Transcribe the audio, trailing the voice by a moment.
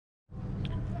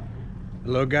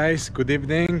Hello guys, good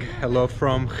evening. Hello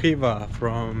from Khiva,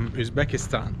 from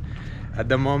Uzbekistan. At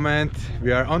the moment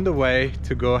we are on the way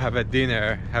to go have a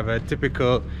dinner, have a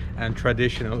typical and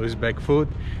traditional Uzbek food,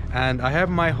 and I have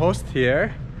my host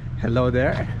here. Hello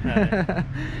there.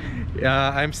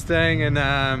 Yeah, I'm staying in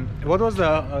what was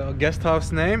the guest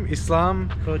house name? Islam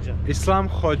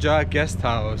Khoja guest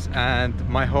house, and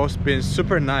my host been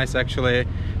super nice actually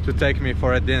to take me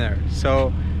for a dinner.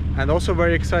 So, and also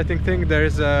very exciting thing,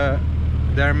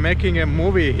 they're making a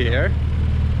movie here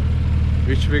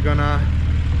which we're gonna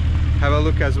have a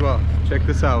look as well. Check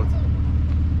this out.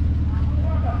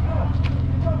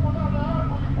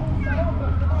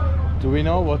 Do we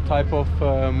know what type of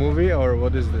movie, or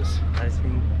what is this? I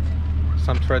think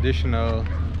some traditional,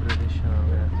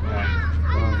 yeah.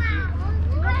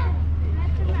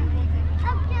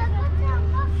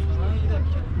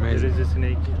 There is a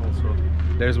snake also.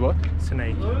 There's what?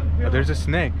 Snake. Oh, there's a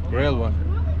snake, real one.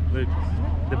 Look,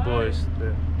 the boys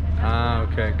there. Ah,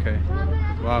 okay, okay.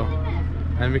 Wow.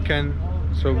 And we can,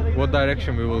 so what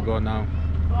direction we will go now?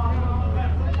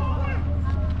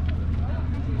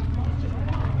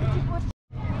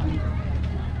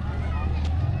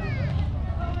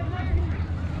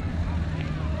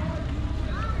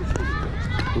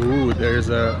 Ooh, there's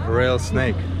a real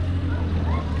snake.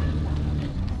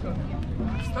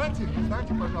 Встаньте,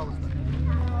 пожалуйста.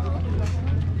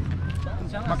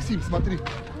 Максим, смотри.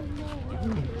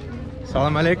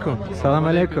 Salam alaikum. Salam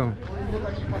alaikum.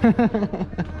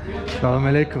 Salam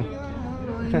alaikum.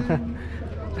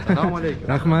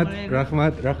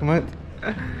 Rahmat.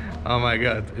 Oh my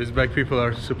god, Uzbek people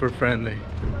are super friendly.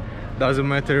 Doesn't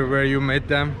matter where you met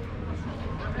them,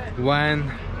 when,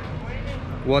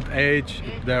 what age,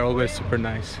 they're always super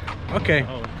nice. Okay,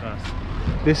 Oh, class.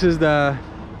 this is the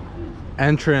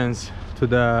entrance to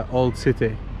the old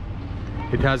city.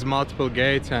 It has multiple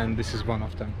gates and this is one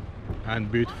of them.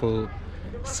 And beautiful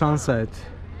sunset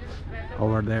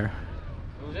over there.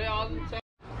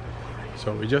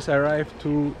 So we just arrived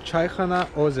to Chaykhana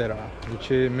Ozera, which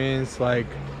means like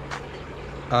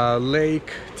a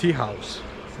lake tea house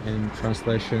in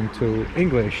translation to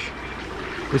English.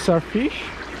 These are fish?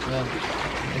 Yeah,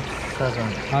 it's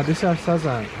sazan. Ah, these are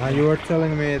sazan. You were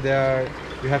telling me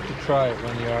you have to try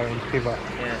when you are in Khiva.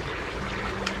 Yeah.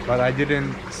 But I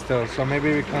didn't still, so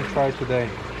maybe we can try today.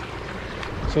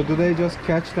 So do they just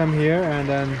catch them here and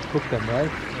then cook them,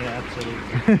 right? Yeah,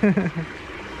 absolutely.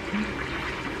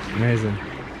 Amazing.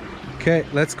 Okay,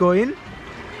 let's go in.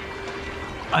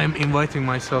 I'm inviting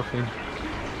myself in.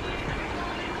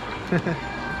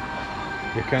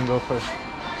 You can go first.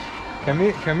 Can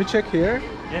we check here?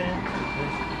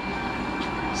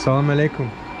 Yeah. Salam alaikum.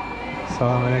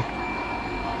 Salam alaikum.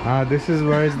 Ah, this is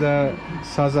where is the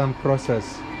sazan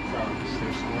process,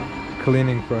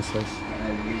 cleaning process.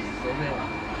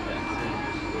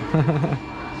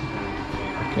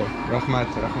 Okay, Rahmat.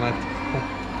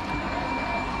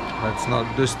 Let's not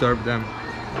disturb them.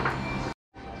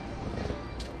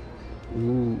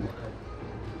 Ooh,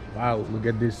 wow, look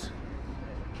at this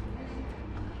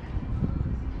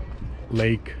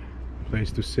lake,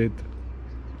 place to sit.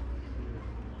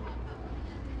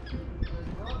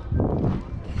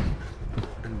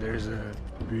 And there's a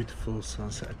beautiful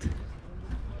sunset.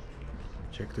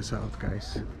 Check this out,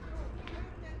 guys.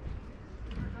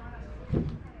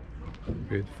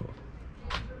 Beautiful.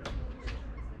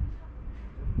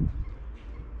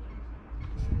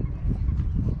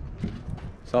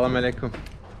 Salam alaikum.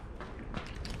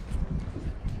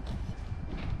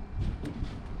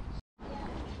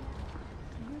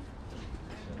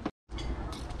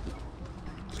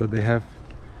 So they have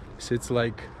sits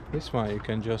like this one. You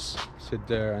can just sit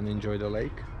there and enjoy the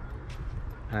lake.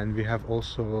 And we have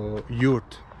also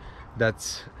yurt.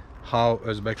 That's how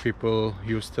Uzbek people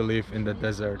used to live in the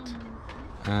desert.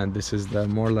 And this is the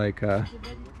more like a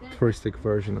touristic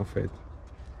version of it.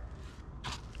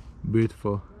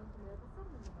 Beautiful.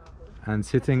 And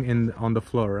sitting on the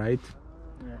floor, right?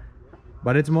 Yeah.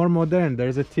 But it's more modern.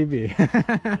 There's a TV.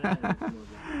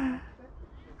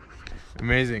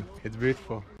 Amazing. It's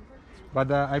beautiful.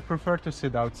 But I prefer to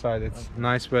sit outside. It's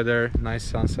nice weather, nice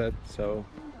sunset. So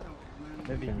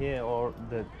Maybe here or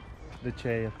the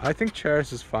chair. I think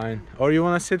chairs is fine. Or you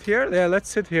wanna sit here? Yeah, let's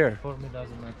sit here. For me,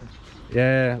 doesn't matter.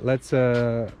 Yeah, let's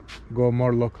go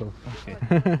more local.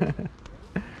 Okay.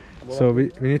 So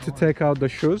we need to take out the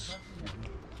shoes.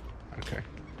 Okay.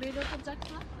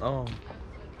 Oh.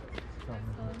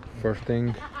 First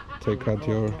thing, take out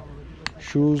your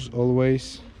shoes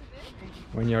always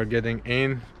when you're getting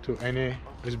in to any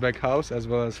Uzbek house as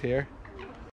well as here.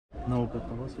 No, but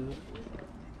what's it?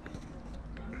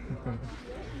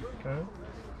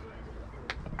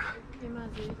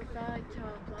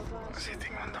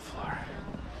 Sitting on the floor.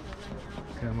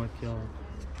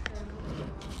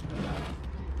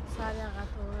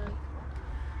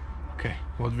 Okay,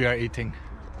 what we are eating?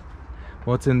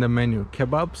 What's in the menu?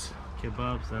 Kebabs?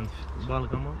 Kebabs and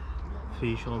balgama,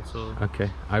 fish also. Okay,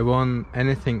 I want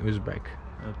anything Uzbek.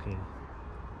 Okay.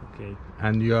 Okay.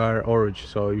 And you are orange,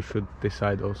 so you should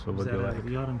decide also what you like.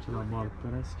 Yarım kilo balık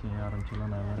veririz ki yarım kilo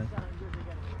ne veririz?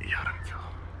 Yarım kilo.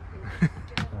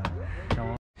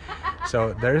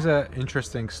 So there is an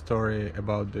interesting story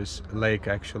about this lake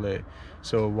actually.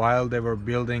 So while they were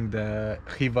building the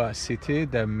Khiva city,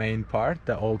 the main part,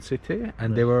 the old city,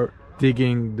 and they were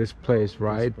digging this place,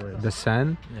 right? The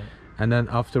sand. Yeah. And then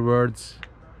afterwards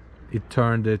it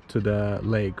turned it to the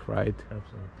lake, right?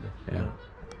 Absolutely. Yeah.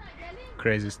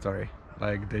 Crazy story.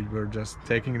 Like they were just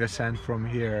taking the sand from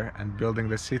here and building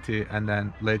the city, and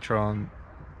then later on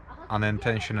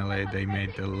unintentionally they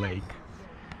made the lake,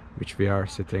 which we are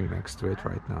sitting next to it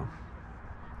right now.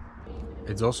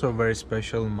 It's also a very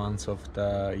special month of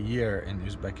the year in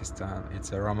Uzbekistan.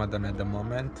 It's a Ramadan at the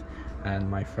moment, and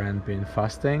my friend been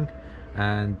fasting,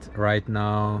 and right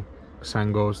now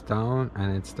sun goes down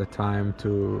and it's the time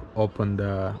to open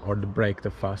the break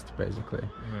the fast basically.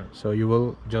 Yeah. So you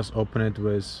will just open it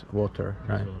with water,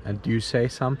 right? Water. And do you say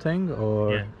something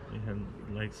or? Yeah, we have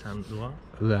like some dua.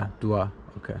 La dua.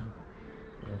 Okay.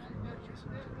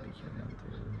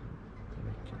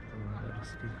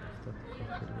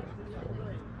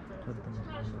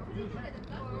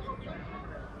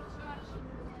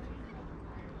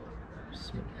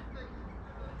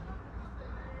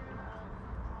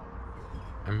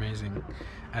 Amazing.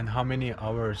 And how many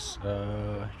hours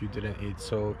you didn't eat?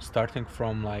 So starting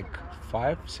from like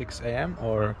 5-6 a.m.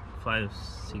 or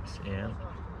 5-6 a.m.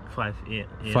 5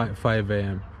 a.m. 5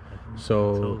 a.m.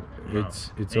 So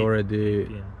it's 8 already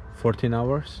p.m. 14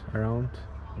 hours around.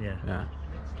 Yeah. Yeah.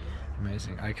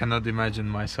 Amazing. I cannot imagine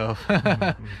myself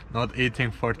not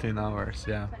eating 14 hours.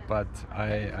 Yeah, but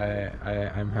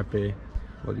I'm happy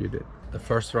what you did. The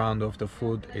first round of the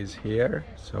food is here.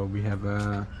 So we have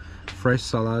a fresh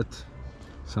salad,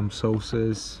 some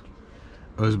sauces,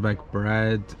 Uzbek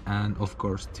bread, and of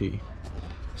course tea.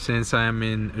 Since I am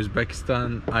in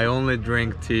Uzbekistan, I only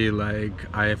drink tea. Like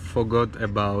I forgot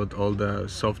about all the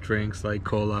soft drinks like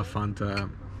cola, Fanta.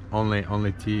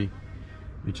 Only tea,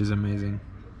 which is amazing.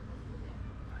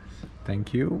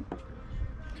 Thank you.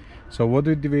 So what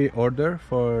did we order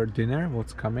for dinner?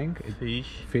 What's coming?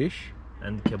 Fish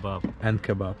and kebab. And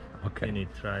kebab. Okay. You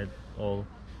need to try it all.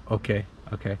 Okay.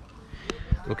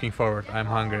 Looking forward. I'm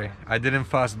hungry. I didn't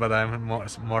fast, but I'm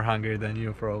more hungry than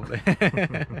you probably.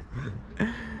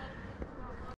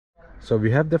 So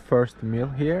we have the first meal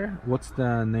here. What's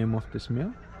the name of this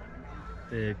meal?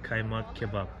 The kaymak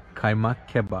kebab. Kaymak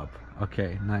kebab.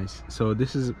 Okay, nice. So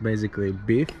this is basically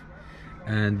beef,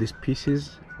 and this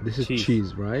is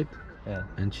cheese, right? Yeah.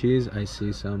 And cheese, I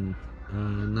see some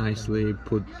nicely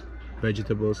put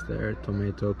vegetables there,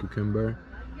 tomato, cucumber.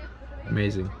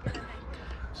 Amazing.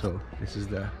 So this is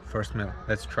the first meal.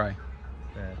 Let's try.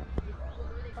 Yeah.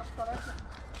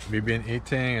 We've been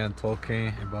eating and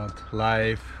talking about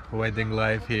life, wedding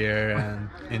life here, and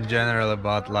in general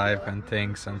about life and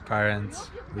things and parents,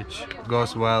 which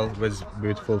goes well with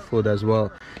beautiful food as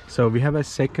well. So we have a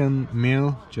second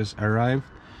meal just arrived.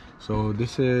 So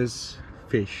this is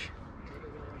fish,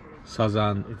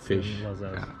 sazan fish,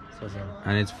 Yeah.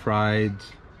 and it's fried.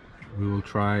 We will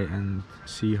try and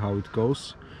see how it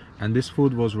goes. And this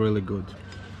food was really good.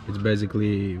 It's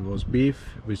basically was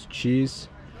beef with cheese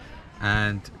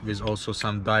and with also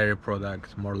some dairy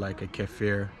product, more like a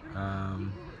kefir.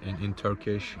 In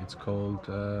Turkish it's called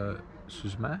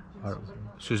süzme,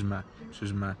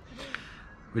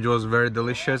 which was very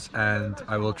delicious, and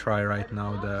I will try right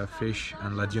now the fish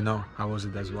and let you know how was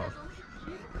it as well.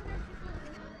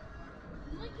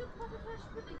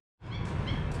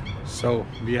 So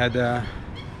we had a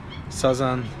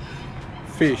sazan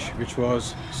fish, which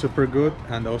was super good,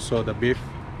 and also the beef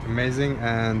amazing,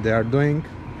 and they are doing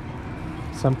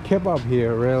some kebab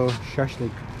here, real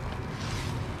shashlik.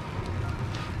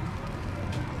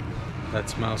 That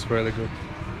smells really good.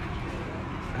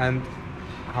 And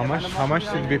how much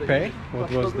did we pay?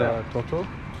 What was the total?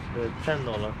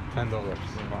 $10. $10.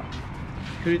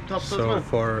 Wow. So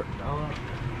for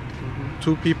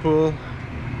 2 people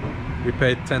we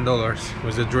paid $10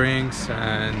 with the drinks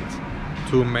and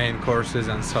 2 main courses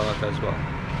and salad as well.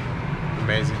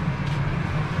 Amazing.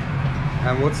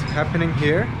 And what's happening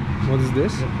here? What is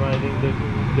this? They're frying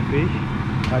the fish.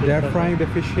 They're frying the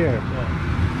fish here. Yeah.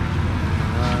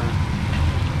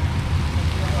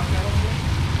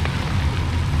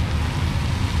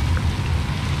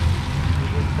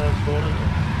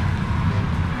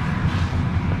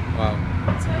 Wow,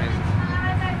 that's amazing.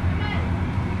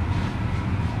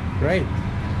 Great.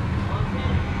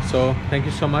 So thank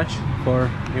you so much for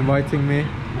inviting me,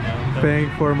 paying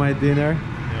for my dinner.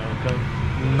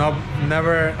 No,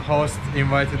 never host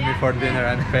invited me for dinner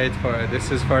and paid for it.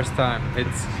 This is first time.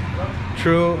 It's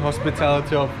true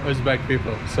hospitality of Uzbek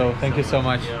people. So thank you so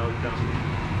much.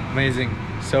 Amazing.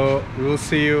 So we'll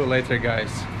see you later,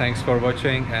 guys. Thanks for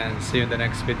watching and see you in the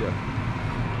next video.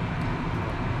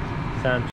 Sen